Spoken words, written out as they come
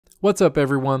What's up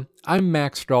everyone, I'm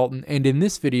Max Dalton, and in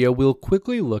this video we'll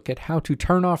quickly look at how to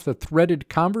turn off the threaded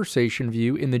conversation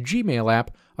view in the Gmail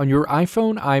app on your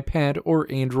iPhone, iPad, or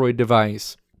Android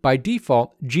device. By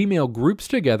default, Gmail groups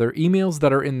together emails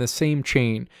that are in the same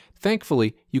chain.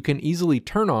 Thankfully, you can easily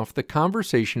turn off the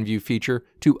conversation view feature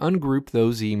to ungroup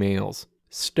those emails.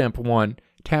 Step 1.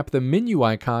 Tap the menu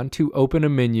icon to open a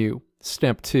menu.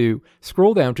 Step 2.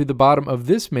 Scroll down to the bottom of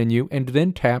this menu and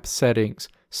then tap Settings.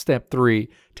 Step 3.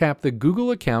 Tap the Google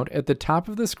account at the top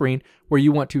of the screen where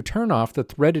you want to turn off the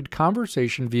threaded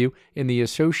conversation view in the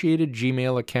associated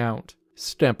Gmail account.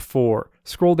 Step 4.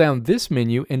 Scroll down this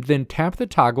menu and then tap the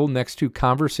toggle next to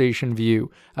Conversation View.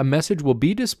 A message will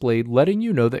be displayed letting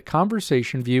you know that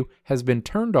Conversation View has been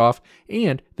turned off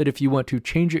and that if you want to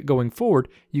change it going forward,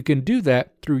 you can do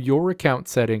that through your account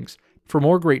settings. For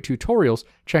more great tutorials,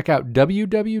 check out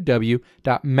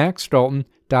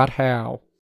www.maxdalton.how.